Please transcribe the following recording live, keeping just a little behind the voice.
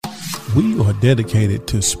We are dedicated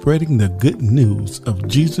to spreading the good news of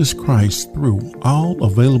Jesus Christ through all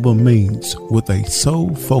available means with a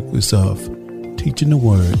sole focus of teaching the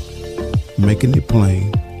word, making it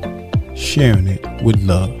plain, sharing it with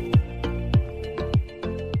love.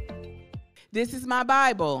 This is my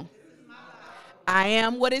Bible. I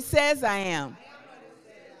am what it says I am.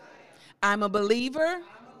 I'm a believer.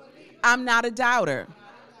 I'm not a doubter.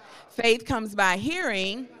 Faith comes by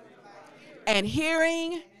hearing, and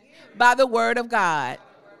hearing by the word of God.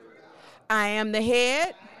 I am the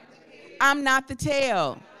head. I'm not the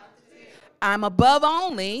tail. I'm above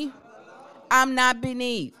only. I'm not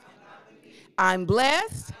beneath. I'm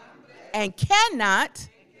blessed and cannot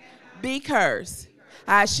be cursed.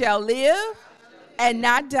 I shall live and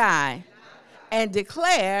not die and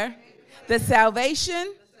declare the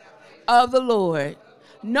salvation of the Lord.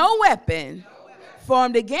 No weapon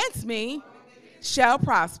formed against me shall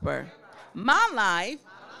prosper. My life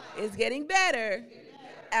is getting better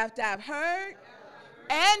after I've heard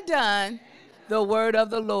and done the word of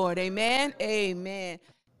the Lord. Amen. Amen.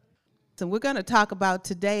 So we're going to talk about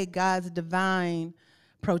today God's divine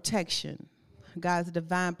protection. God's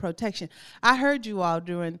divine protection. I heard you all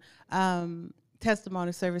during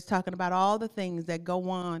testimony service talking about all the things that go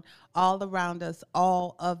on all around us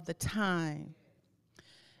all of the time.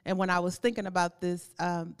 And when I was thinking about this,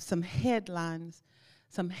 some headlines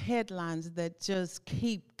that just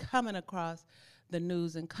keep coming across the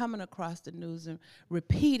news and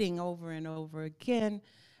repeating over and over again.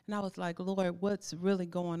 And I was like, Lord, what's really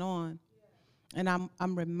going on? And I'm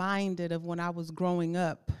reminded of when I was growing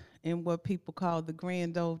up in what people call the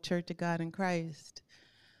Grand Old Church of God in Christ.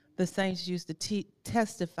 The saints used to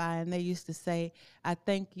testify, and they used to say, I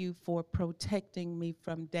thank you for protecting me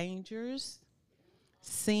from dangers,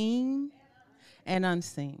 seen and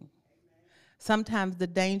unseen. Sometimes the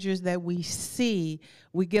dangers that we see,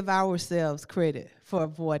 we give ourselves credit for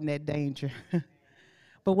avoiding that danger.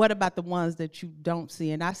 But what about the ones that you don't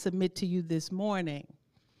see? And I submit to you this morning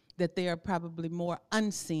that there are probably more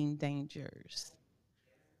unseen dangers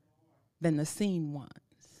than the seen ones.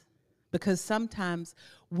 Because sometimes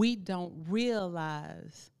we don't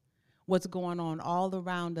realize what's going on all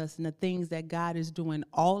around us and the things that God is doing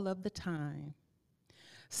all of the time.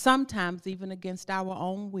 Sometimes even against our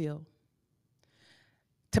own will,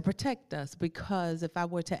 to protect us. Because if I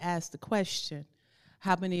were to ask the question,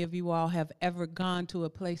 how many of you all have ever gone to a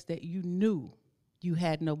place that you knew you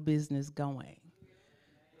had no business going?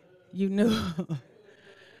 You knew.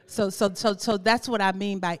 So that's what I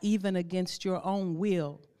mean by even against your own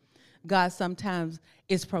will. God sometimes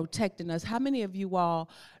is protecting us. How many of you all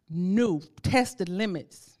tested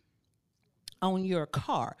limits on your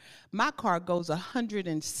car? My car goes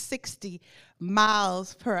 160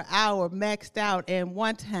 miles per hour maxed out, and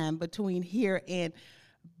one time between here and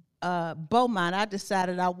Beaumont, I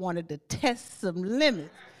decided I wanted to test some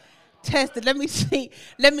limits. Test it. Let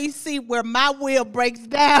me see where my wheel breaks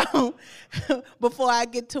down before I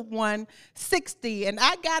get to 160. And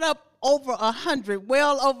I got up over 100,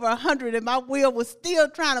 well over 100, and my wheel was still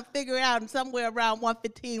trying to figure it out. And somewhere around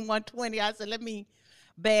 115, 120, I said, let me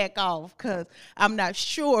back off because I'm not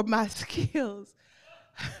sure my skills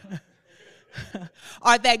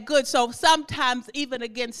are that good. So sometimes even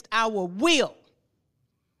against our will,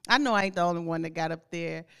 I know I ain't the only one that got up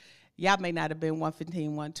there. Y'all may not have been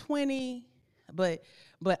 115, 120, but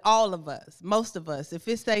all of us, most of us, if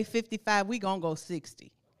it say 55, we gonna go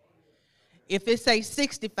 60. If it say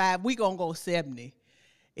 65, we gonna go 70.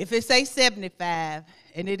 If it say 75,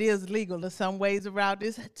 and it is legal in some ways around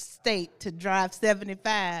this state to drive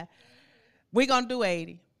 75, we gonna do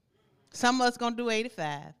 80. Some of us gonna do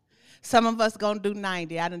 85. Some of us gonna do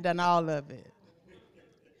 90. I done all of it.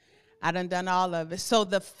 So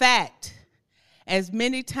the fact, as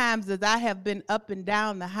many times as I have been up and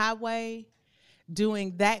down the highway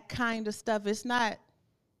doing that kind of stuff, it's not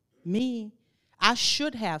me. I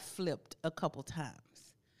should have flipped a couple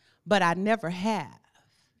times, but I never have.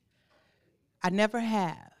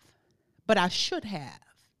 But I should have.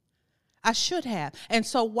 And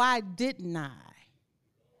so why didn't I?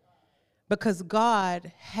 Because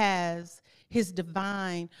God has his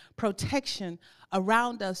divine protection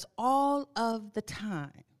around us all of the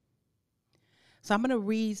time. So I'm going to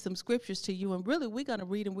read some scriptures to you, and really we're going to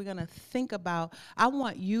read and we're going to think about, I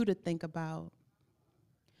want you to think about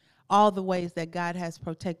all the ways that God has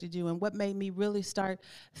protected you. And what made me really start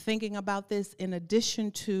thinking about this, in addition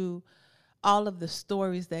to all of the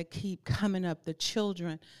stories that keep coming up, the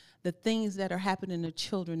children, the things that are happening to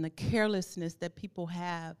children, the carelessness that people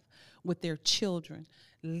have with their children,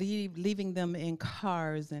 leaving them in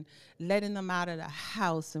cars and letting them out of the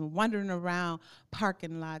house and wandering around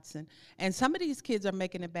parking lots. And some of these kids are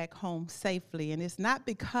making it back home safely, and it's not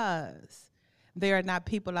because there are not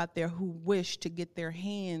people out there who wish to get their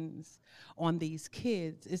hands on these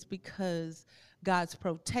kids. It's because God's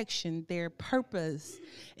protection, their purpose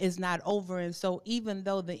is not over. And so even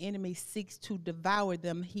though the enemy seeks to devour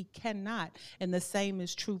them, he cannot. And the same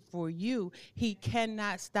is true for you. He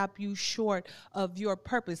cannot stop you short of your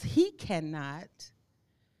purpose. He cannot.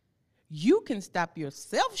 You can stop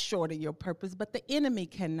yourself short of your purpose, but the enemy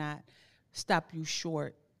cannot stop you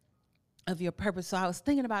short of your purpose. So I was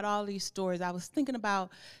thinking about all these stories. I was thinking about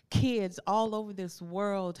kids all over this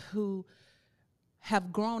world who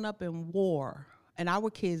have grown up in war, and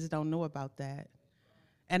our kids don't know about that.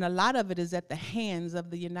 And a lot of it is at the hands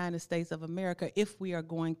of the United States of America if we are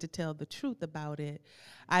going to tell the truth about it.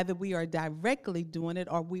 Either we are directly doing it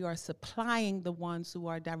or we are supplying the ones who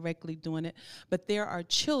are directly doing it. But there are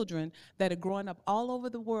children that are growing up all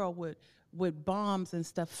over the world with bombs and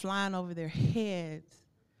stuff flying over their heads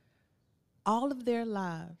all of their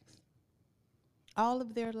lives. All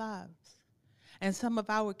of their lives. And some of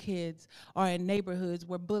our kids are in neighborhoods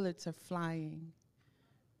where bullets are flying.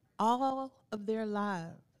 All of their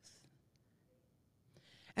lives.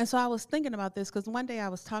 And so I was thinking about this because one day I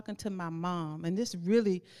was talking to my mom, and this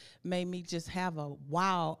really made me just have a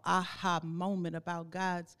wow, aha moment about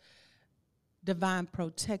God's divine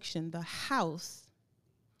protection. The house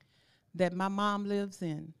that my mom lives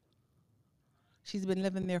in, she's been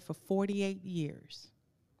living there for 48 years.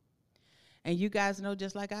 And you guys know,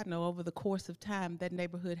 just like I know, over the course of time, that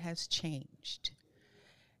neighborhood has changed.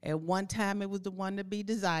 At one time, it was the one to be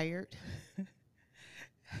desired.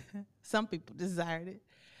 Some people desired it.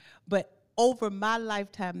 But over my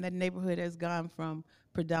lifetime, that neighborhood has gone from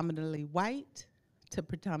predominantly white to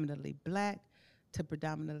predominantly black to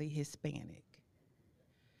predominantly Hispanic.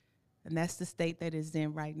 And that's the state that it's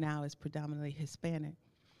in right now, is predominantly Hispanic.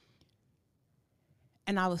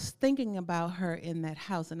 And I was thinking about her in that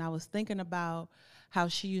house, and I was thinking about how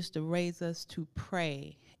she used to raise us to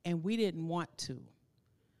pray, and we didn't want to.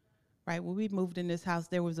 Right? When we moved in this house,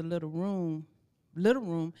 there was a little room.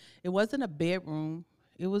 It wasn't a bedroom.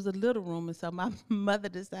 It was a little room, and so my mother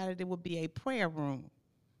decided it would be a prayer room.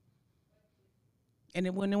 And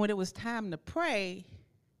then when it was time to pray,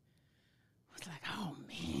 I was like, oh,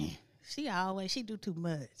 man, she do too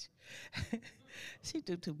much. She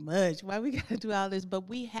do too much. Why we got to do all this? But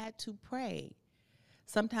we had to pray.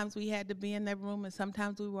 Sometimes we had to be in that room, and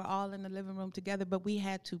sometimes we were all in the living room together, but we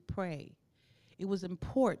had to pray. It was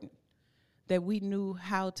important that we knew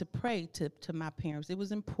how to pray to my parents. It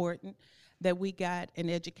was important that we got an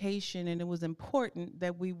education, and it was important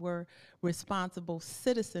that we were responsible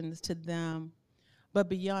citizens to them. But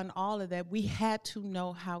beyond all of that, we had to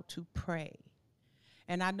know how to pray.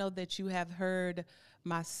 And I know that you have heard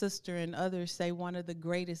my sister and others say one of the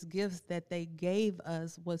greatest gifts that they gave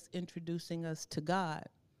us was introducing us to God.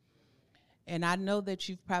 And I know that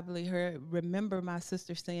you've probably remember my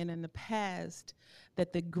sister saying in the past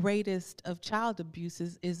that the greatest of child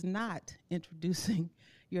abuses is not introducing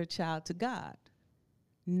your child to God,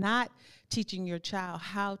 not teaching your child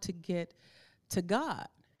how to get to God.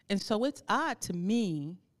 And so it's odd to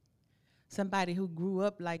me, somebody who grew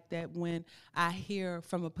up like that, when I hear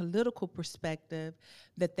from a political perspective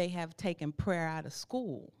that they have taken prayer out of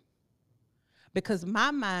school. Because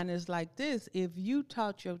my mind is like this: if you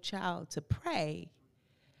taught your child to pray,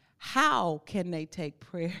 how can they take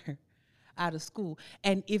prayer out of school?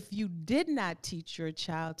 And if you did not teach your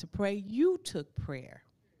child to pray, you took prayer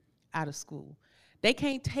out of school. They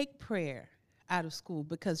can't take prayer out of school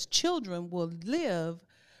because children will do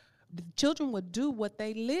what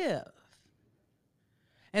they live.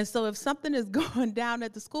 And so if something is going down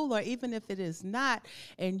at the school, or even if it is not,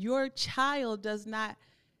 and your child does not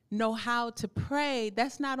know how to pray,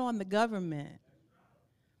 that's not on the government.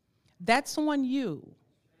 That's on you.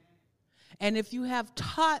 And if you have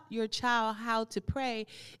taught your child how to pray,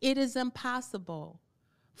 it is impossible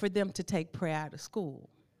for them to take prayer out of school.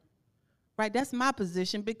 Right? That's my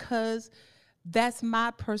position, because that's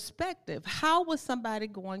my perspective. How was somebody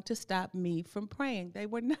going to stop me from praying? They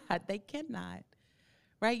were not. They cannot.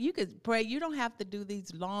 Right? You could pray. You don't have to do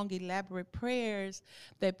these long, elaborate prayers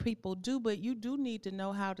that people do, but you do need to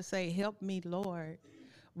know how to say, help me, Lord.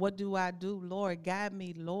 What do I do, Lord? Guide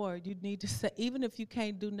me, Lord. You need to say, even if you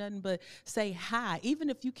can't do nothing but say hi,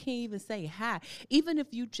 even if you can't even say hi, even if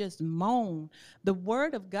you just moan, the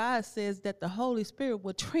word of God says that the Holy Spirit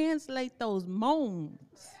will translate those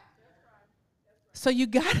moans. So you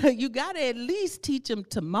gotta at least teach them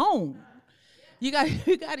to moan. You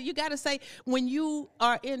got to say, when you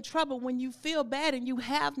are in trouble, when you feel bad and you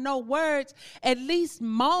have no words, at least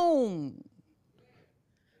moan.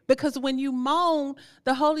 Because when you moan,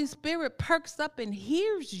 the Holy Spirit perks up and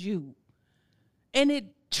hears you. And it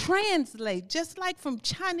translates, just like from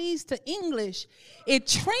Chinese to English, it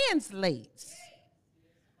translates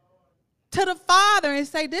to the Father and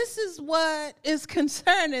say, this is what is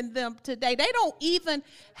concerning them today. They don't even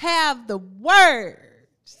have the words.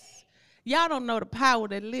 Y'all don't know the power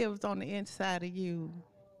that lives on the inside of you.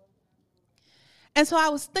 And so I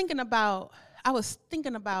was thinking about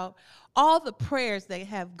all the prayers that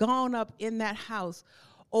have gone up in that house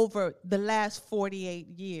over the last 48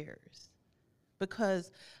 years.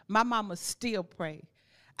 Because my mama still pray.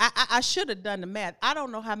 I should have done the math. I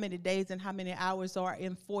don't know how many days and how many hours are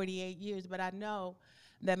in 48 years, but I know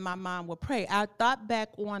that my mom would pray. I thought back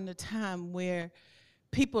on the time where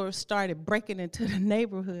people started breaking into the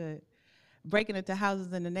neighborhood, breaking into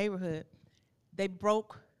houses in the neighborhood. They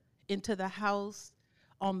broke into the house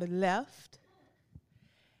on the left,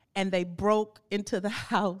 and they broke into the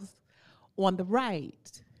house on the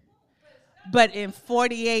right. But in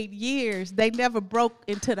 48 years, they never broke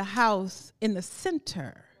into the house in the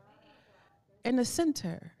center. In the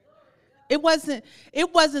center. It wasn't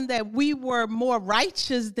that we were more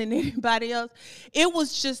righteous than anybody else. It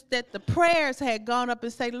was just that the prayers had gone up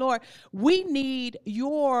and say, Lord, we need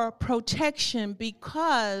your protection,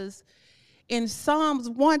 because in Psalms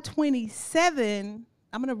 127,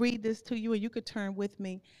 I'm going to read this to you and you could turn with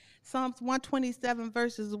me. Psalms 127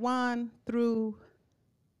 verses 1 through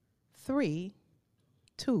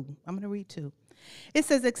 2. I'm going to read 2. It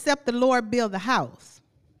says, except the Lord build the house,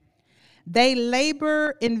 they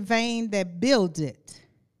labor in vain that build it.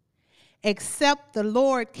 Except the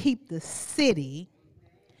Lord keep the city,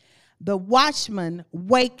 the watchman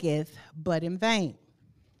waketh but in vain.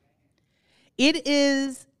 It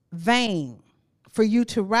is vain for you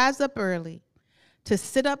to rise up early, to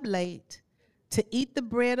sit up late, to eat the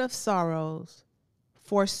bread of sorrows,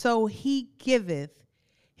 for so he giveth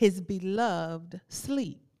his beloved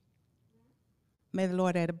sleep. May the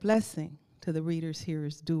Lord add a blessing to the readers,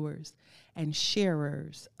 hearers, doers, and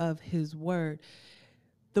sharers of his word.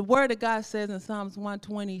 The word of God says in Psalms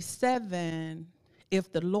 127,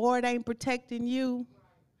 if the Lord ain't protecting you,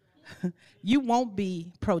 you won't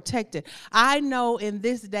be protected. I know in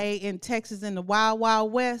this day in Texas, in the Wild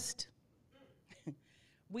Wild West,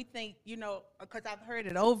 we think, because I've heard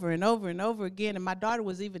it over and over and over again, and my daughter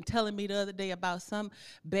was even telling me the other day about some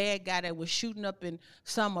bad guy that was shooting up in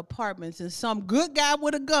some apartments, and some good guy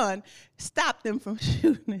with a gun stopped them from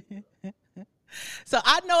shooting. So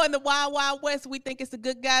I know in the Wild Wild West, we think it's the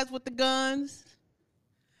good guys with the guns.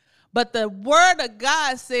 But the word of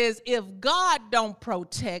God says, if God don't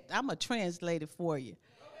protect, I'm going to translate it for you.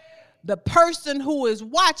 The person who is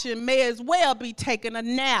watching may as well be taking a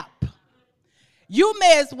nap. You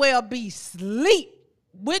may as well be asleep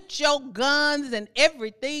with your guns and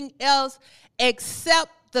everything else,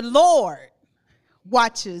 except the Lord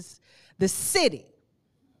watches the city.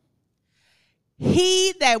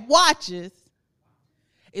 He that watches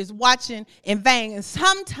is watching in vain. And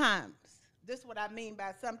sometimes, this is what I mean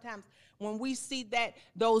by sometimes, when we see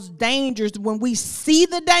those dangers, when we see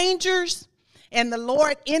the dangers and the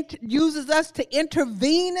Lord uses us to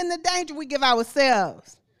intervene in the danger, we give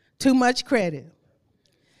ourselves too much credit.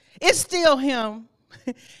 It's still him.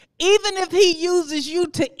 Even if he uses you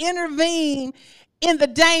to intervene in the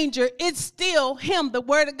danger, it's still him. The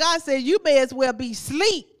word of God says you may as well be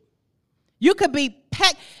asleep. You could be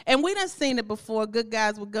packed. And we done seen it before, good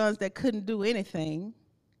guys with guns that couldn't do anything.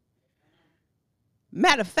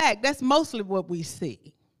 Matter of fact, that's mostly what we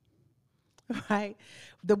see. Right?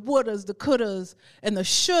 The wouldas, the couldas, and the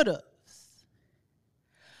shouldas.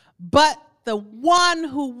 But the one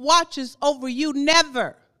who watches over you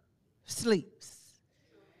never sleeps.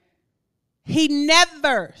 He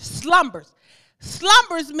never slumbers.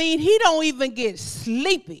 Slumbers mean he don't even get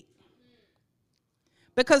sleepy.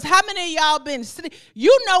 Because how many of y'all been sleep?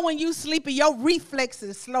 You know when you sleepy, your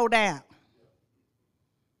reflexes slow down.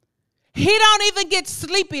 He don't even get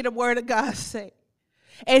sleepy, the word of God say.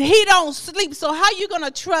 And he don't sleep. So how you going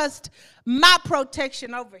to trust my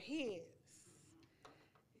protection over his?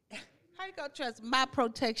 How you going to trust my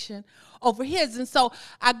protection over his? And so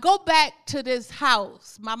I go back to this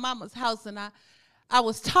house, my mama's house, and I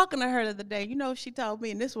was talking to her the other day. You know, she told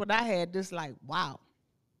me, and this is what I had, just like, wow.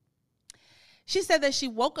 She said that she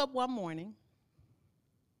woke up one morning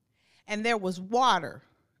and there was water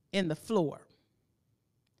in the floor.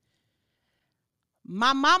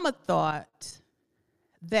 My mama thought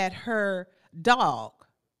that her dog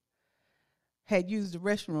had used the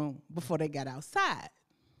restroom before they got outside.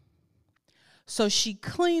 So she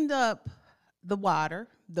cleaned up the water,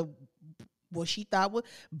 what she thought was,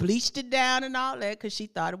 bleached it down and all that because she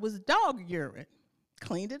thought it was dog urine.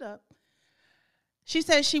 Cleaned it up. She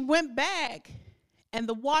said she went back and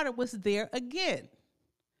the water was there again.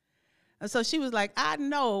 And so she was like, I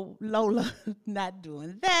know Lola not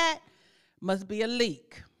doing that. Must be a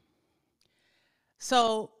leak.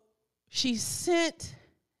 So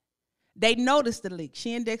they noticed the leak.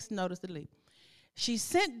 She and Dexter noticed the leak. She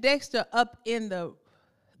sent Dexter up in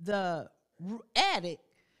the attic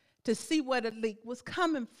to see where the leak was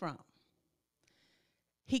coming from.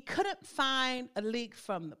 He couldn't find a leak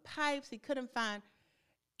from the pipes. He couldn't find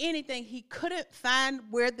anything. He couldn't find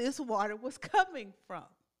where this water was coming from.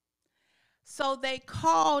 So they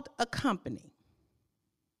called a company.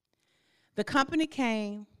 The company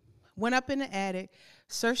came, went up in the attic,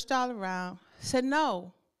 searched all around, said,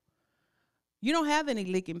 no, you don't have any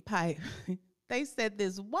leaking pipe. They said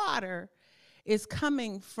this water is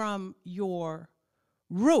coming from your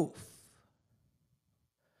roof.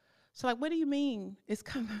 So like, what do you mean it's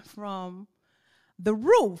coming from the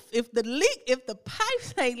roof? If the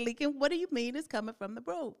pipes ain't leaking, what do you mean it's coming from the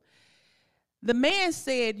roof? The man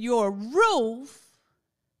said, your roof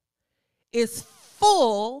is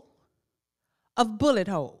full of bullet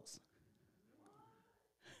holes.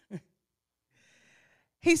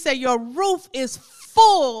 He said, your roof is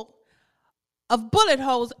full of bullet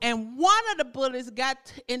holes, and one of the bullets got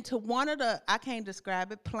into one of the, I can't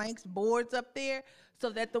describe it, planks, boards up there,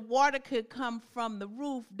 so that the water could come from the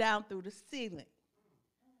roof down through the ceiling.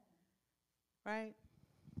 Right?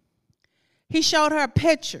 He showed her a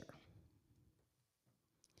picture.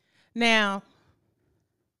 Now,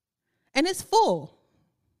 and it's full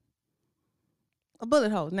of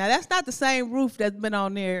bullet holes. Now, that's not the same roof that's been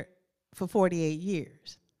on there for 48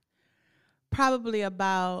 years. Probably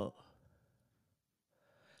about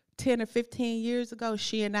 10 or 15 years ago,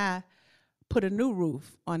 she and I put a new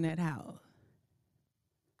roof on that house.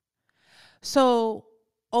 So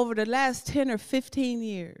over the last 10 or 15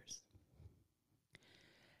 years,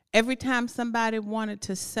 every time somebody wanted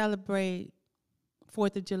to celebrate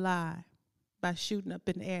 4th of July by shooting up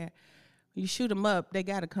in the air, you shoot them up, they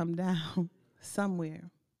got to come down somewhere.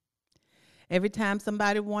 Every time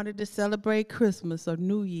somebody wanted to celebrate Christmas or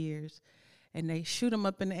New Year's and they shoot them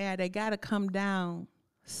up in the air, they got to come down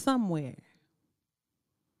somewhere.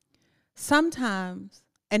 Sometimes,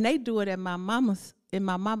 and they do it in my mama's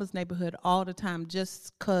neighborhood all the time,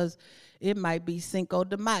 just because it might be Cinco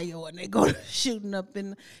de Mayo and they go shooting up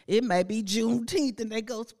in, it might be Juneteenth and they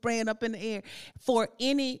go spraying up in the air for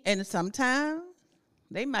any, and sometimes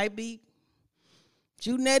they might be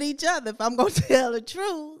shooting at each other, if I'm going to tell the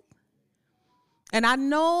truth. And I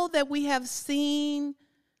know that we have seen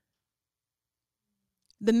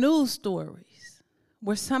the news stories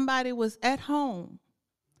where somebody was at home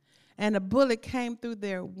and a bullet came through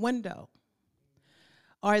their window,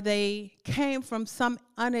 or they came from some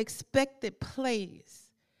unexpected place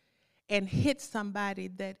and hit somebody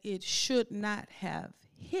that it should not have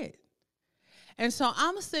hit. And so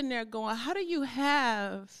I'm sitting there going, how do you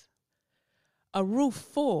have a roof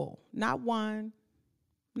full, not one,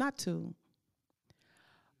 not two,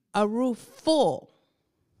 a roof full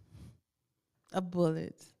of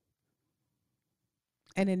bullets,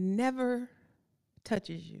 and it never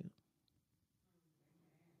touches you?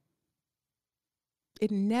 It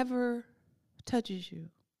never touches you.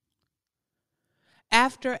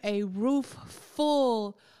 After a roof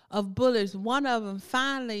full of bullets, one of them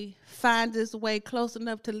finally finds its way close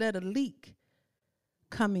enough to let a leak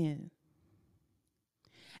come in.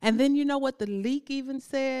 And then you know what the leak even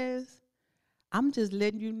says? I'm just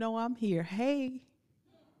letting you know I'm here. Hey,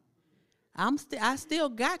 I still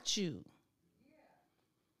got you.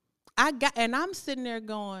 And I'm sitting there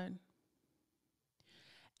going,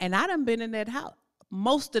 and I done been in that house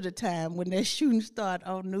most of the time when that shooting start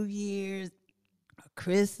on New Year's, or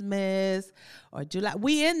Christmas, or July.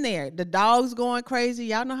 We in there. The dogs going crazy.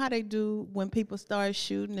 Y'all know how they do when people start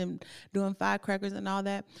shooting and doing firecrackers and all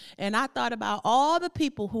that. And I thought about all the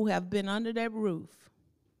people who have been under that roof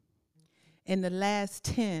in the last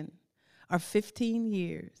 10 or 15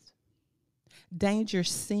 years. Danger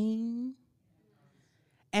seen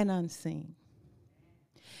and unseen.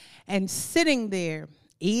 And sitting there,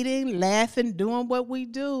 eating, laughing, doing what we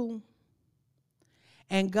do.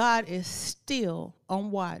 And God is still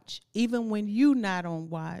on watch. Even when you're not on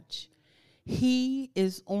watch, He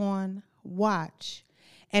is on watch.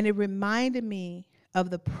 And it reminded me of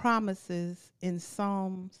the promises in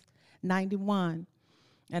Psalms 91.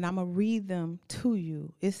 And I'm going to read them to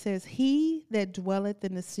you. It says, He that dwelleth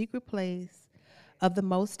in the secret place of the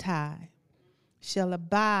Most High shall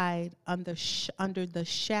abide under the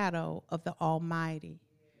shadow of the Almighty.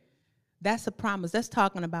 That's a promise. That's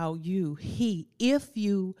talking about you. If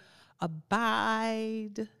you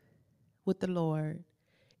abide with the Lord,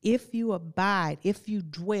 if you abide, if you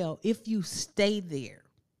dwell, if you stay there,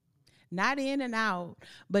 not in and out,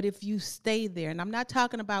 but if you stay there. And I'm not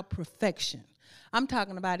talking about perfection. I'm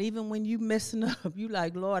talking about even when you messing up, you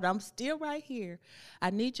like, Lord, I'm still right here. I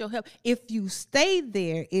need your help. If you stay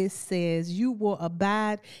there, it says you will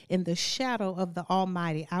abide in the shadow of the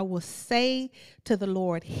Almighty. I will say to the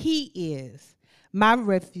Lord, He is my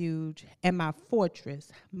refuge and my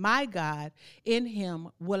fortress, my God. In Him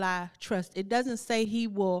will I trust. It doesn't say He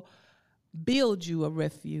will build you a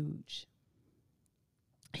refuge.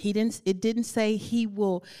 It didn't say He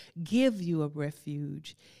will give you a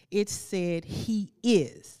refuge. It said He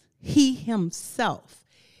is. He Himself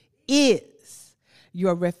is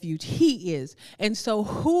your refuge. He is. And so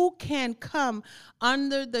who can come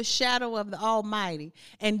under the shadow of the Almighty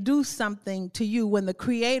and do something to you when the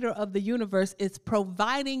Creator of the universe is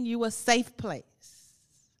providing you a safe place?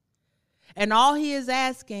 And all He is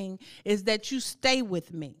asking is that you stay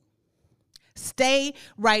with me. Stay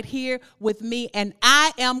right here with me, and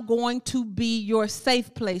I am going to be your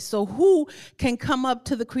safe place. So who can come up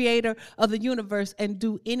to the Creator of the universe and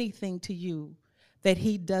do anything to you that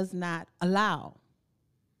He does not allow?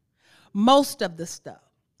 Most of the stuff.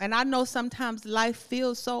 And I know sometimes life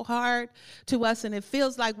feels so hard to us, and it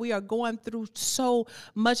feels like we are going through so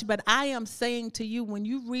much. But I am saying to you, when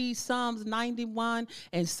you read Psalms 91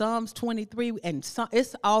 and Psalms 23, and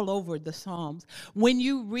it's all over the Psalms. When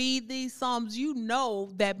you read these Psalms, you know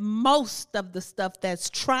that most of the stuff that's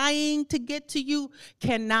trying to get to you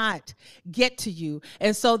cannot get to you.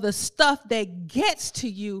 And so the stuff that gets to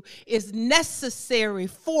you is necessary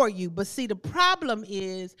for you. But see, the problem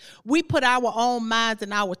is we put our own minds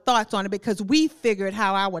and our thoughts on it because we figured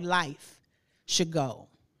how our life should go.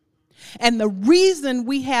 And the reason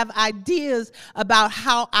we have ideas about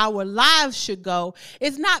how our lives should go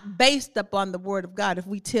is not based upon the Word of God, if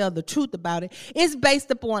we tell the truth about it. It's based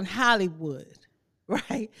upon Hollywood,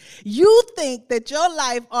 right? You think that your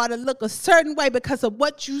life ought to look a certain way because of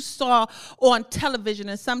what you saw on television,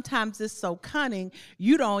 and sometimes it's so cunning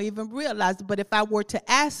you don't even realize it. But if I were to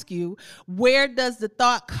ask you, where does the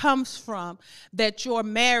thought comes from that your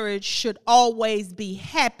marriage should always be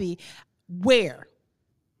happy? Where?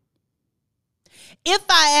 If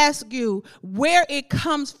I ask you where it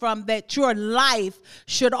comes from that your life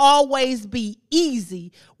should always be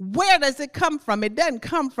easy, where does it come from? It doesn't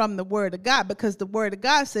come from the Word of God, because the Word of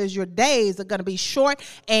God says your days are going to be short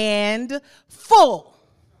and full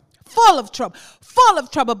of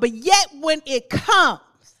trouble. But yet when it comes,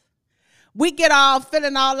 we get all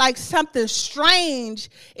feeling all like something strange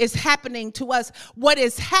is happening to us. What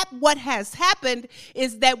has happened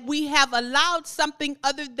is that we have allowed something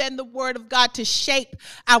other than the Word of God to shape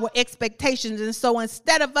our expectations. And so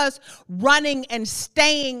instead of us running and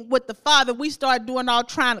staying with the Father, we start doing all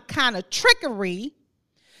kind of trickery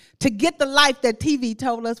to get the life that TV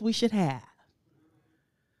told us we should have.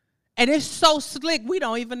 And it's so slick, we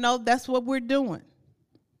don't even know that's what we're doing.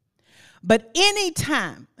 But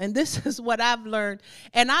anytime, and this is what I've learned,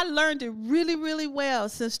 and I learned it really, really well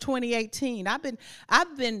since 2018. I've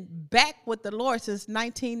been back with the Lord since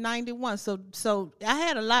 1991. So I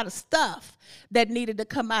had a lot of stuff that needed to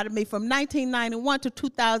come out of me from 1991 to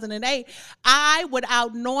 2008. I,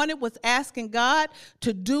 without knowing it, was asking God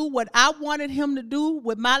to do what I wanted Him to do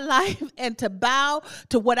with my life and to bow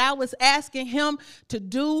to what I was asking Him to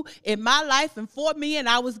do in my life and for me. And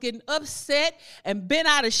I was getting upset and bent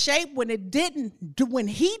out of shape when He didn't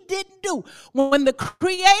do, when the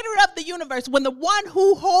Creator of the universe, when the one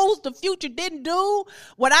who holds the future didn't do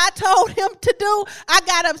what I told Him to do. I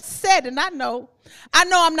got upset, and I know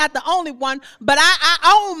I'm not the only one, but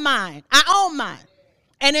I own mine.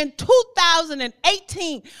 And in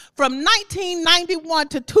 2018, from 1991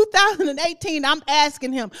 to 2018, I'm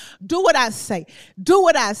asking Him, do what I say, do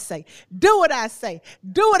what I say, do what I say,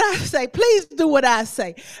 do what I say, please do what I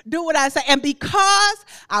say, do what I say. And because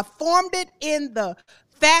I formed it in the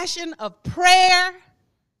fashion of prayer,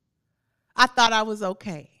 I thought I was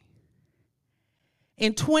okay.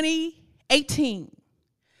 In 2018,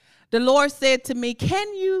 the Lord said to me,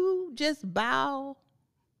 can you just bow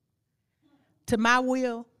to my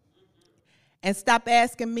will and stop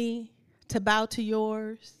asking me to bow to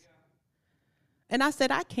yours? And I said,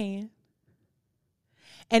 I can.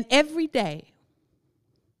 And every day,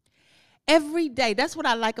 that's what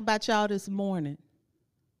I like about y'all this morning.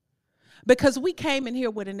 Because we came in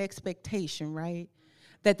here with an expectation, right?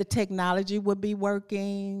 That the technology would be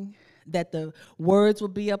working, that the words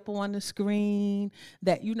would be up on the screen,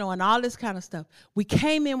 that, you know, and all this kind of stuff. We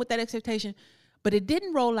came in with that expectation, but it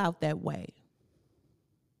didn't roll out that way.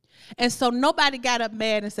 And so nobody got up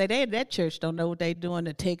mad and said, hey, that church don't know what they doing.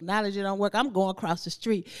 The technology don't work. I'm going across the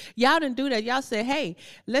street. Y'all didn't do that. Y'all said, hey,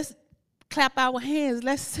 let's clap our hands.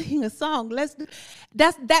 Let's sing a song.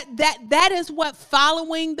 That is what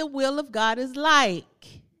following the will of God is like.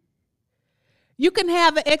 You can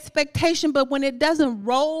have an expectation, but when it doesn't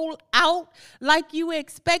roll out like you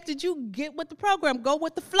expected, you get with the program, go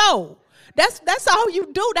with the flow. That's all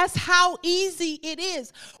you do. That's how easy it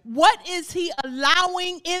is. What is he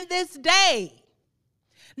allowing in this day?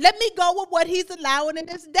 Let me go with what he's allowing in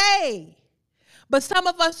this day. But some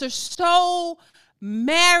of us are so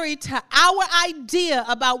married to our idea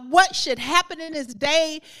about what should happen in this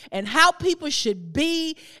day and how people should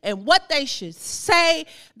be and what they should say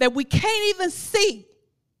that we can't even see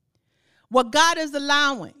what God is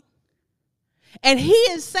allowing. And he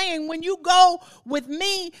is saying, when you go with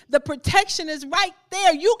me, the protection is right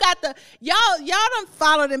there. You got y'all don't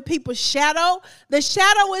follow in people's shadow. The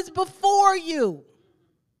shadow is before you.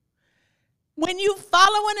 When you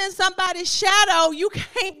following in somebody's shadow, you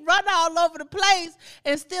can't run all over the place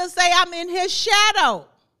and still say, I'm in his shadow.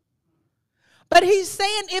 But he's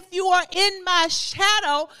saying, if you are in my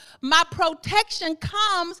shadow, my protection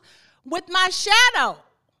comes with my shadow.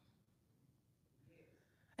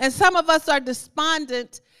 And some of us are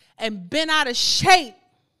despondent and bent out of shape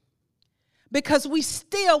because we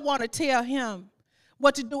still want to tell him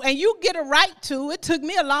what to do. And you get a right to. It took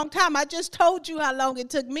me a long time. I just told you how long it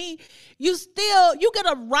took me. You get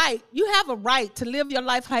a right. You have a right to live your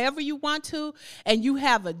life however you want to. And you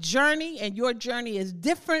have a journey, and your journey is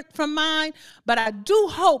different from mine. But I do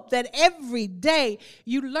hope that every day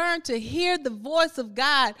you learn to hear the voice of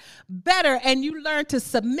God better, and you learn to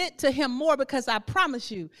submit to him more, because I promise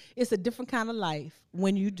you, it's a different kind of life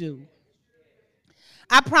when you do.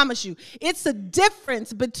 I promise you, it's a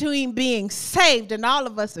difference between being saved, and all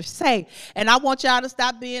of us are saved. And I want y'all to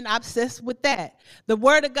stop being obsessed with that. The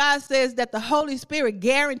word of God says that the Holy Spirit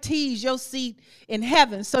guarantees your seat in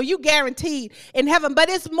heaven. So you guaranteed in heaven, but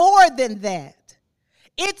it's more than that.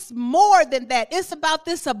 It's more than that. It's about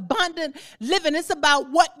this abundant living. It's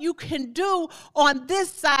about what you can do on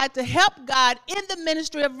this side to help God in the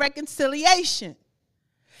ministry of reconciliation.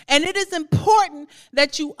 And it is important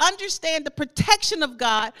that you understand the protection of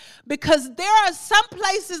God, because there are some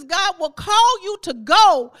places God will call you to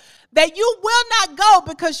go that you will not go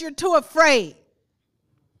because you're too afraid.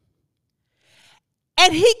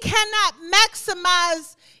 And he cannot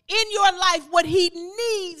maximize in your life what he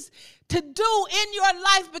needs to do in your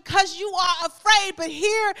life because you are afraid. But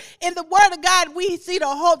here in the word of God, we see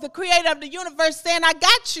the creator of the universe saying, I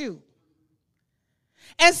got you.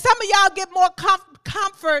 And some of y'all get more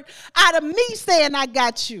comfort out of me saying I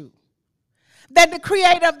got you than the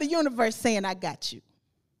creator of the universe saying I got you.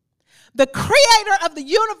 The creator of the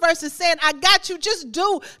universe is saying, I got you.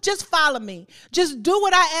 Just follow me. Just do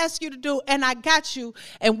what I ask you to do, and I got you.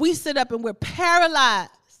 And we sit up and we're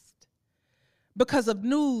paralyzed because of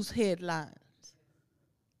news headlines.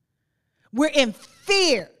 We're in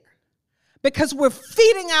fear because we're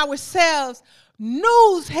feeding ourselves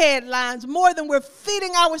news headlines more than we're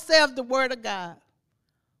feeding ourselves the word of God.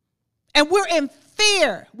 And we're in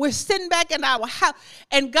fear. We're sitting back in our house.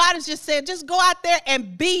 And God is just saying, just go out there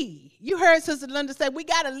and be. You heard Sister Linda say, we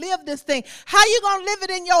got to live this thing. How you going to live it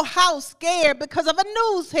in your house scared because of a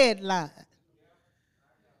news headline?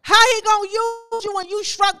 How he going to use you when you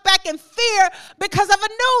shrunk back in fear because of a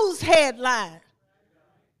news headline?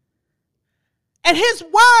 And his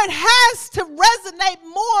word has to resonate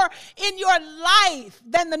more in your life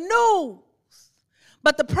than the news.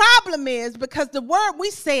 But the problem is, because the word, we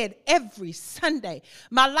say it every Sunday,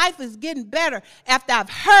 my life is getting better after I've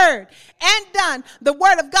heard and done the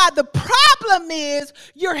word of God. The problem is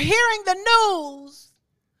you're hearing the news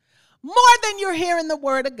more than you're hearing the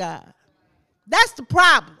word of God. That's the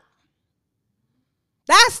problem.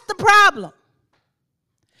 That's the problem.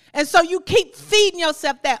 And so you keep feeding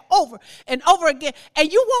yourself that over and over again,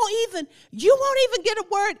 and you won't even get a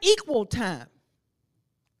word equal time.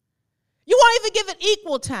 You won't even give it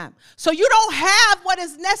equal time. So you don't have what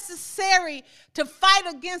is necessary to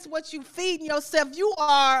fight against what you feeding yourself. You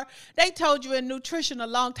are, they told you in nutrition a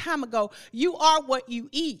long time ago, you are what you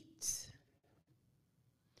eat.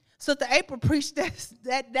 Sister April preached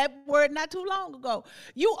that word not too long ago.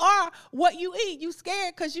 You are what you eat. You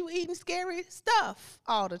scared because you eating scary stuff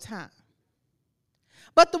all the time.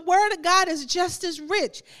 But the word of God is just as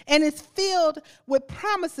rich, and it's filled with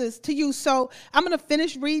promises to you. So I'm going to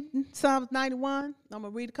finish reading Psalms 91. I'm going to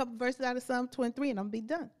read a couple verses out of Psalm 23, and I'm going to be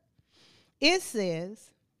done. it says,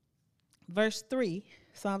 verse 3,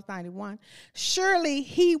 Psalms 91, surely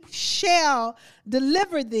he shall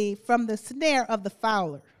deliver thee from the snare of the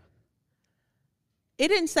fowler. It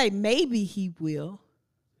didn't say maybe he will.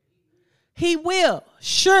 He will,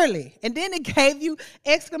 surely. And then it gave you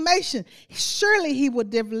exclamation. Surely he will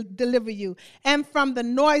deliver you. And from the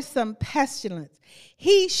noisome pestilence.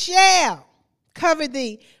 He shall cover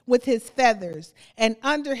thee with his feathers, and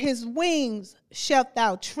under his wings shalt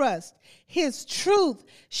thou trust. His truth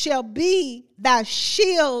shall be thy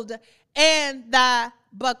shield and thy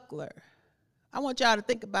buckler. I want y'all to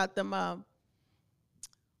think about them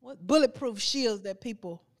bulletproof shields that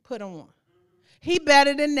people put on. He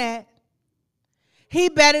better than that. He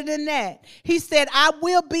better than that. He said, I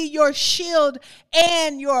will be your shield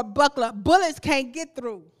and your buckler. Bullets can't get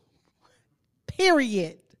through.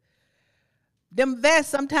 Period. Them vests,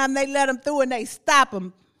 sometimes they let them through and they stop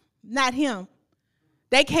them. Not him.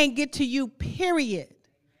 They can't get to you, period.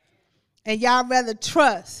 And y'all rather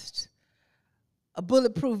trust a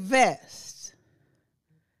bulletproof vest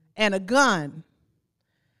and a gun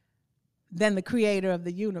than the creator of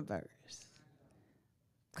the universe.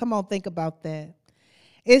 Come on, think about that.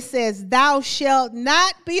 It says, thou shalt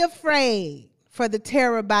not be afraid for the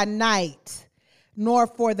terror by night, nor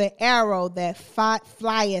for the arrow that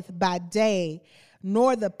flieth by day,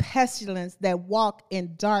 nor the pestilence that walk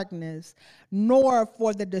in darkness, nor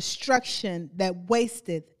for the destruction that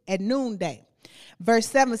wasteth at noonday. Verse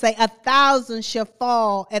 7 say, 1,000 shall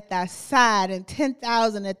fall at thy side, and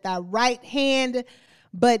 10,000 at thy right hand,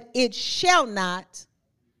 but it shall not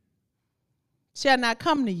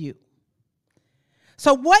come to you.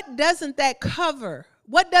 So what doesn't that cover?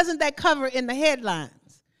 What doesn't that cover in the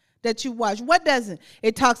headlines that you watch? What doesn't?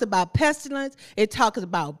 It talks about pestilence. It talks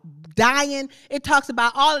about dying. It talks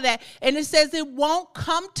about all of that. And it says it won't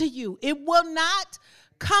come to you. It will not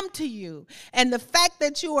come to you. And the fact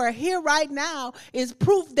that you are here right now is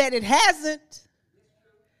proof that it hasn't.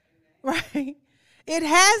 Right? It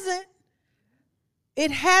hasn't. It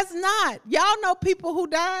has not. Y'all know people who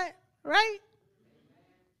died, right?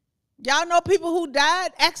 Y'all know people who died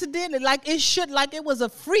accidentally, like it was a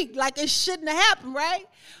freak, like it shouldn't have happened, right?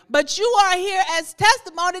 But you are here as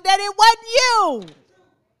testimony that it wasn't you.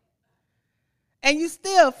 And you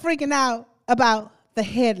still freaking out about the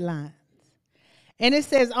headlines. And it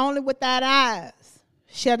says, only with thine eyes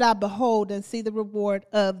shall thou behold and see the reward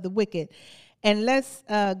of the wicked. And let's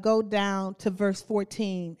go down to verse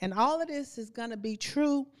 14. And all of this is going to be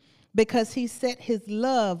true because he set his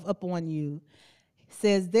love upon you.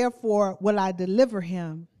 Says, therefore will I deliver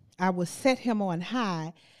him. I will set him on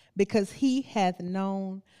high because he hath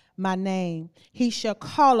known my name. He shall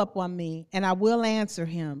call upon me and I will answer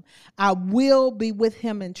him. I will be with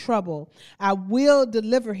him in trouble. I will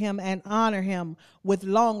deliver him and honor him. With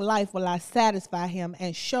long life will I satisfy him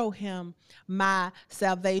and show him my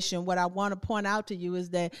salvation. What I want to point out to you is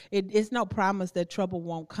that it's no promise that trouble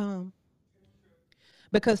won't come,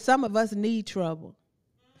 because some of us need trouble.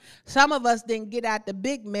 Some of us didn't get out the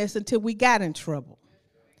big mess until we got in trouble.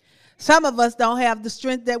 Some of us don't have the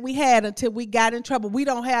strength that we had until we got in trouble. We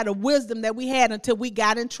don't have the wisdom that we had until we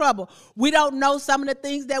got in trouble. We don't know some of the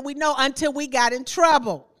things that we know until we got in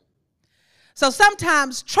trouble. So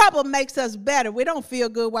sometimes trouble makes us better. We don't feel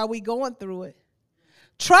good while we're going through it.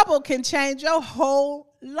 Trouble can change your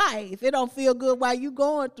whole life. It don't feel good while you're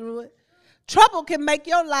going through it. Trouble can make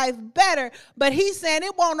your life better, but he's saying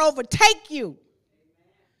it won't overtake you.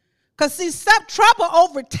 Because see, some trouble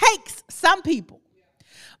overtakes some people.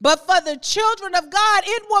 But for the children of God,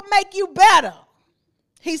 it will make you better.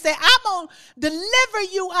 He said, I'm going to deliver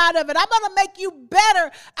you out of it. I'm going to make you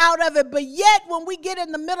better out of it. But yet, when we get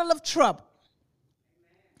in the middle of trouble,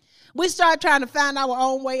 we start trying to find our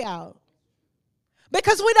own way out.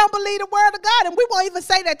 Because we don't believe the word of God. And we won't even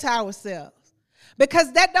say that to ourselves.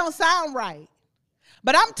 Because that don't sound right.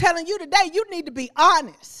 But I'm telling you today, you need to be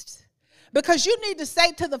honest. Because you need to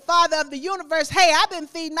say to the Father of the universe, hey, I've been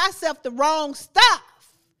feeding myself the wrong stuff.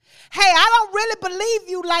 Hey, I don't really believe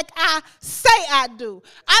you like I say I do.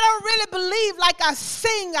 I don't really believe like I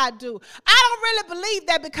sing I do. I don't really believe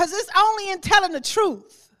that, because it's only in telling the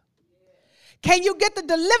truth can you get the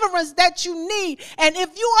deliverance that you need. And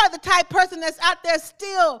if you are the type person that's out there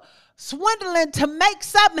still swindling to make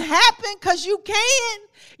something happen because you can,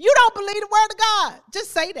 you don't believe the word of God.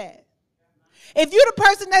 Just say that. If you're the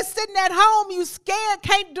person that's sitting at home, you scared,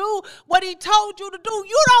 can't do what he told you to do,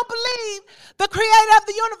 you don't believe the creator of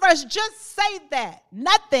the universe. Just say that.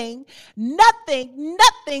 Nothing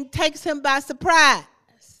takes him by surprise.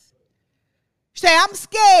 Say, I'm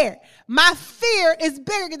scared. My fear is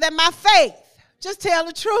bigger than my faith. Just tell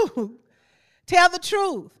the truth. Tell the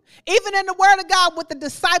truth. Even in the word of God with the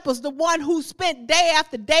disciples, the one who spent day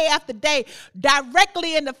after day after day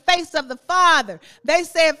directly in the face of the Father, they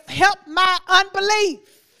said, help my unbelief.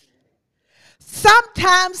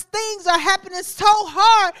 Sometimes things are happening so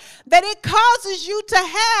hard that it causes you to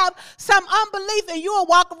have some unbelief, and you will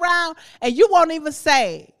walk around and you won't even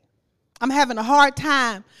say, I'm having a hard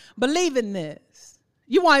time believing this.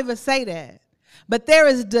 You won't even say that. But there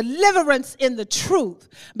is deliverance in the truth,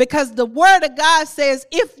 because the word of God says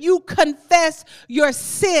if you confess your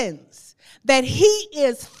sins, that he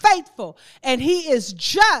is faithful and he is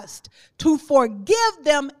just to forgive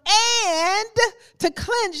them and to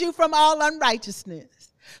cleanse you from all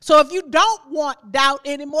unrighteousness. So if you don't want doubt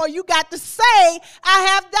anymore, you got to say, I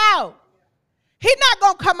have doubt. He's not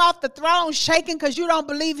going to come off the throne shaking because you don't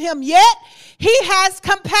believe him yet. He has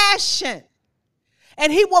compassion.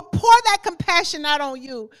 And he will pour that compassion out on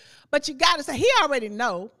you. But you got to say, he already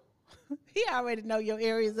know. He already know your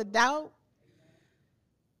areas of doubt.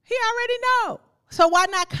 He already know. So why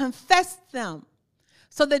not confess them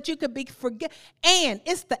so that you could be forgiven? And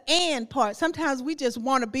it's the and part. Sometimes we just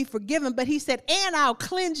want to be forgiven. But he said, and I'll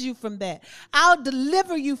cleanse you from that. I'll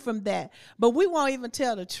deliver you from that. But we won't even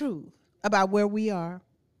tell the truth about where we are.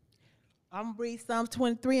 I'm going to read Psalms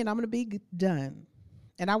 23 and I'm going to be done.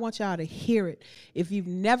 And I want y'all to hear it. If you've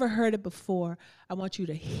never heard it before, I want you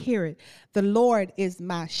to hear it. The Lord is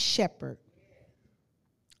my shepherd.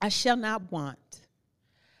 I shall not want.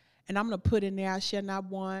 And I'm going to put in there, I shall not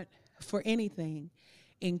want for anything,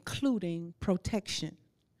 including protection,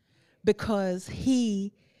 because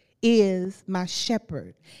he is my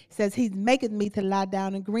shepherd. It says he maketh me to lie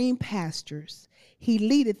down in green pastures. He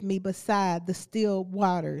leadeth me beside the still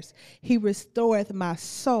waters. He restoreth my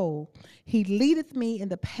soul. He leadeth me in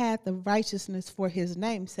the path of righteousness for his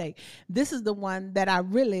name's sake. This is the one that I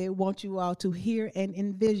really want you all to hear and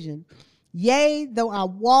envision. Yea, though I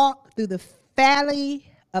walk through the valley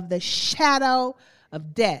of the shadow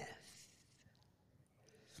of death,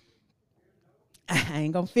 I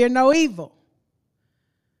ain't gonna fear no evil.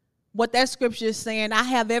 What that scripture is saying, I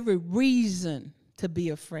have every reason to be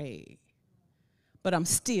afraid, but I'm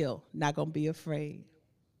still not going to be afraid.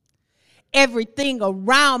 Everything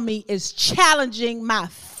around me is challenging my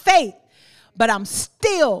faith, but I'm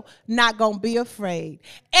still not going to be afraid.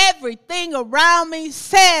 Everything around me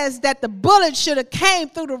says that the bullet should have came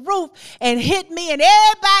through the roof and hit me and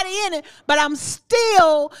everybody in it, but I'm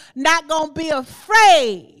still not going to be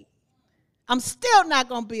afraid. I'm still not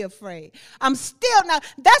going to be afraid. I'm still not.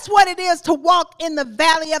 That's what it is to walk in the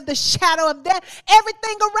valley of the shadow of death.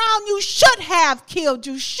 Everything around you should have killed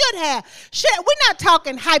you, should have. We're not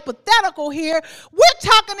talking hypothetical here. We're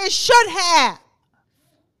talking it should have.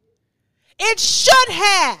 It should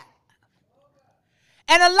have.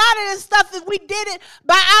 And a lot of this stuff, if we did it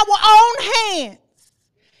by our own hands,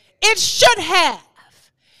 it should have.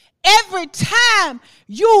 Every time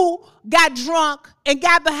you got drunk and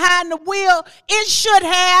got behind the wheel, it should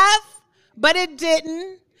have, but it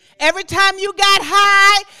didn't. Every time you got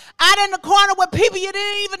high out in the corner with people you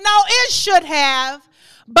didn't even know, it should have,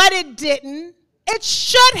 but it didn't. It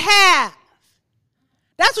should have.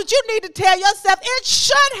 That's what you need to tell yourself. It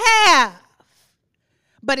should have,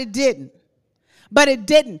 but it didn't. But it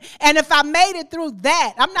didn't. And if I made it through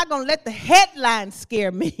that, I'm not going to let the headline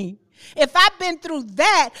scare me. If I've been through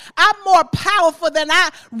that, I'm more powerful than I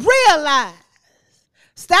realize.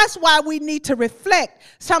 So that's why we need to reflect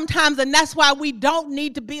sometimes, and that's why we don't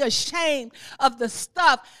need to be ashamed of the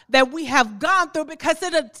stuff that we have gone through, because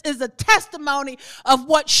it is a testimony of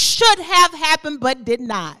what should have happened but did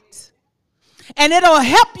not. And it'll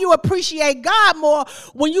help you appreciate God more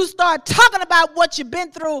when you start talking about what you've been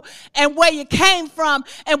through and where you came from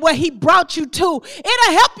and where he brought you to.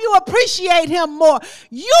 It'll help you appreciate him more.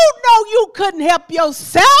 You know you couldn't help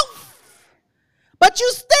yourself, but you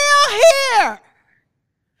still here.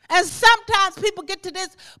 And sometimes people get to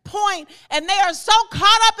this point and they are so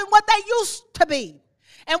caught up in what they used to be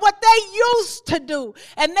and what they used to do.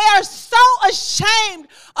 And they are so ashamed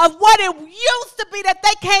of what it used to be that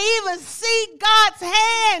they can't even see God's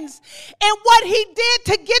hands in what he did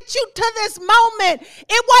to get you to this moment.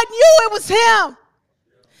 It wasn't you, it was him.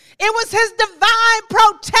 It was his divine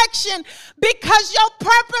protection, because your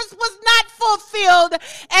purpose was not fulfilled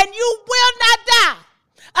and you will not die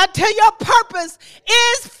until your purpose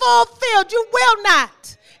is fulfilled. You will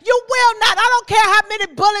not. You will not. I don't care how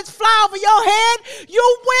many bullets fly over your head.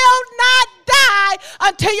 You will not die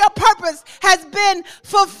until your purpose has been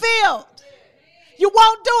fulfilled. You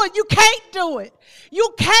won't do it. You can't do it. You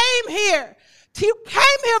came here. You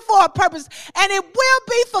came here for a purpose, and it will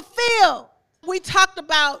be fulfilled. We talked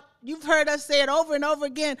about you've heard us say it over and over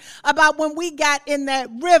again about when we got in that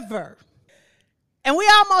river. And we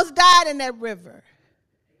almost died in that river.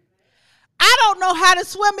 I don't know how to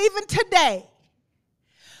swim even today.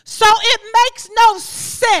 So it makes no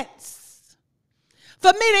sense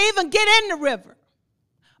for me to even get in the river.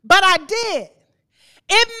 But I did.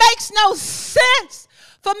 It makes no sense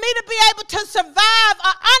for me to be able to survive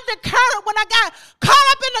an undercurrent when I got caught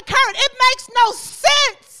up in the current. It makes no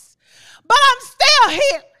sense. But I'm still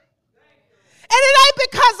here. And it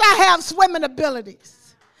ain't because I have swimming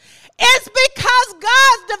abilities. It's because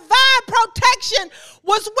God's divine protection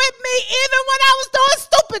was with me even when I was doing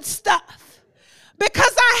stupid stuff.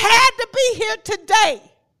 Because I had to be here today.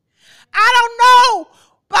 I don't know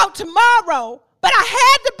about tomorrow, but I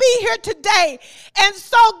had to be here today. And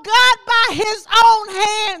so God, by his own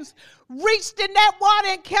hands, reached in that water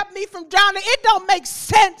and kept me from drowning. It don't make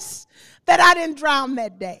sense that I didn't drown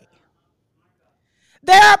that day.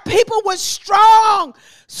 There are people with strong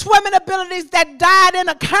swimming abilities that died in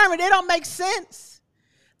a current. It don't make sense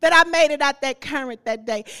that I made it out that current that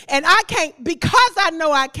day. And I can't, because I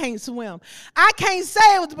know I can't swim, I can't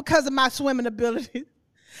say it was because of my swimming ability.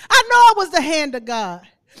 I know it was the hand of God.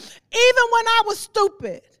 Even when I was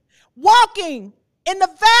stupid, walking in the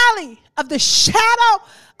valley of the shadow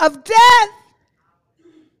of death,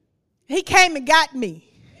 he came and got me.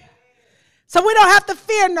 So we don't have to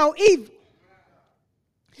fear no evil.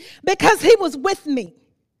 Because he was with me.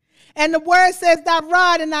 And the word says, thy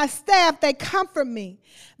rod and thy staff, they comfort me.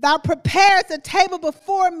 Thou preparest a table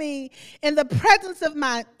before me in the presence of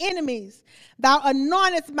my enemies. Thou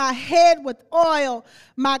anointest my head with oil.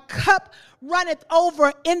 My cup runneth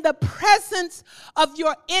over. In the presence of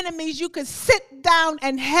your enemies, you could sit down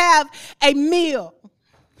and have a meal.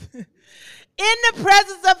 In the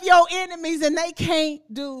presence of your enemies, and they can't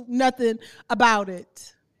do nothing about it.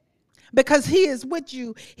 Because he is with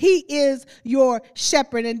you. He is your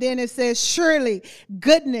shepherd. And then it says, surely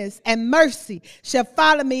goodness and mercy shall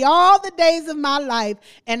follow me all the days of my life,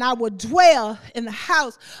 and I will dwell in the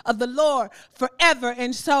house of the Lord forever.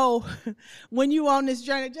 And so when you on this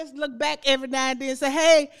journey, just look back every now and then and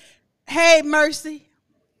say, hey, mercy.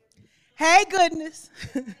 Hey, goodness.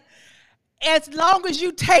 As long as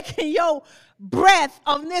you taking your breath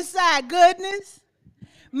on this side, goodness,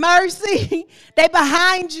 mercy, they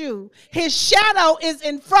behind you. His shadow is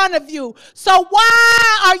in front of you. So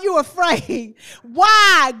why are you afraid?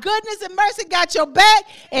 Why? Goodness and mercy got your back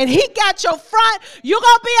and he got your front. You're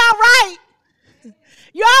going to be all right.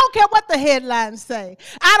 You don't care what the headlines say.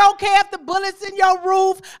 I don't care if the bullets in your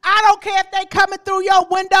roof. I don't care if they coming through your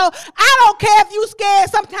window. I don't care if you scared.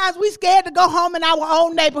 Sometimes we scared to go home in our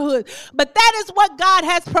own neighborhood. But that is what God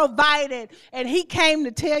has provided. And he came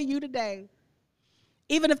to tell you today.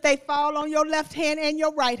 Even if they fall on your left hand and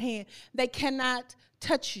your right hand, they cannot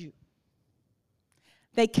touch you.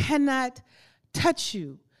 They cannot touch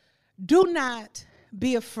you. Do not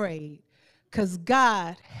be afraid, because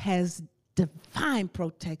God has divine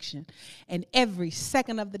protection. And every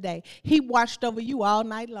second of the day, he watched over you all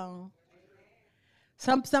night long.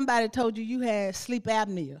 Somebody told you had sleep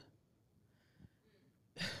apnea.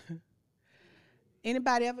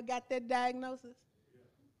 Anybody ever got that diagnosis?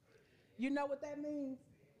 You know what that means?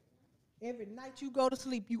 Every night you go to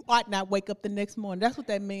sleep, you ought not wake up the next morning. That's what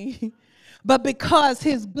that means. But because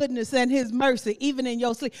his goodness and his mercy, even in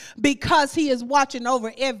your sleep, because he is watching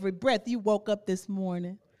over every breath, you woke up this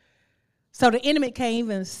morning. So the enemy can't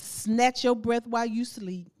even snatch your breath while you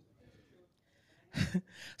sleep.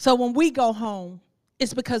 So when we go home,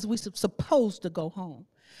 it's because we're supposed to go home.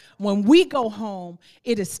 When we go home,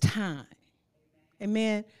 it is time.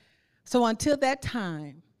 Amen. So until that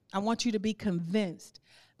time, I want you to be convinced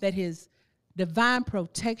that his divine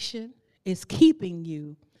protection is keeping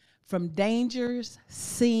you from dangers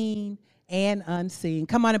seen and unseen.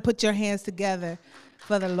 Come on and put your hands together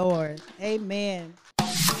for the Lord. Amen.